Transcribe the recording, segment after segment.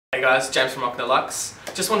Hey guys, James from Rock Deluxe.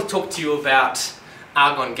 Just want to talk to you about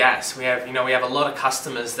argon gas. We have a lot of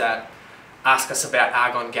customers that ask us about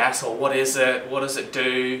argon gas, or what is it, what does it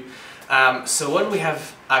do? So when we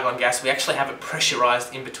have argon gas, we actually have it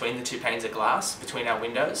pressurized in between the two panes of glass, between our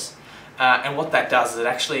windows. And what that does is it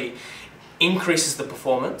actually increases the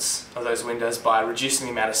performance of those windows by reducing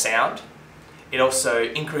the amount of sound. It also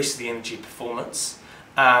increases the energy performance,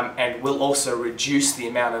 and will also reduce the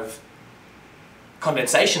amount of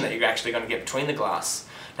condensation that you're actually going to get between the glass.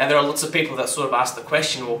 Now there are lots of people that sort of ask the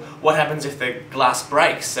question, well, what happens if the glass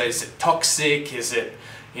breaks? So is it toxic? Is it,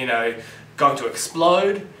 going to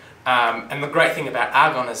explode? And the great thing about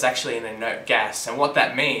argon is actually an inert gas, and what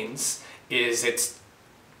that means is it's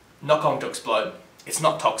not going to explode. It's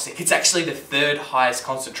not toxic. It's actually the third highest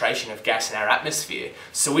concentration of gas in our atmosphere.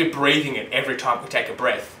 So we're breathing it every time we take a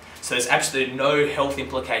breath. So there's absolutely no health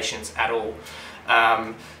implications at all.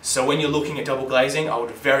 So when you're looking at double glazing, I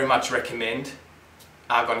would very much recommend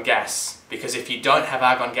argon gas, because if you don't have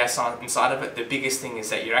argon gas inside of it, the biggest thing is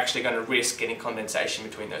that you're actually going to risk getting condensation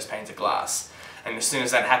between those panes of glass. And as soon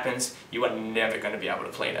as that happens, you are never going to be able to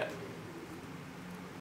clean it.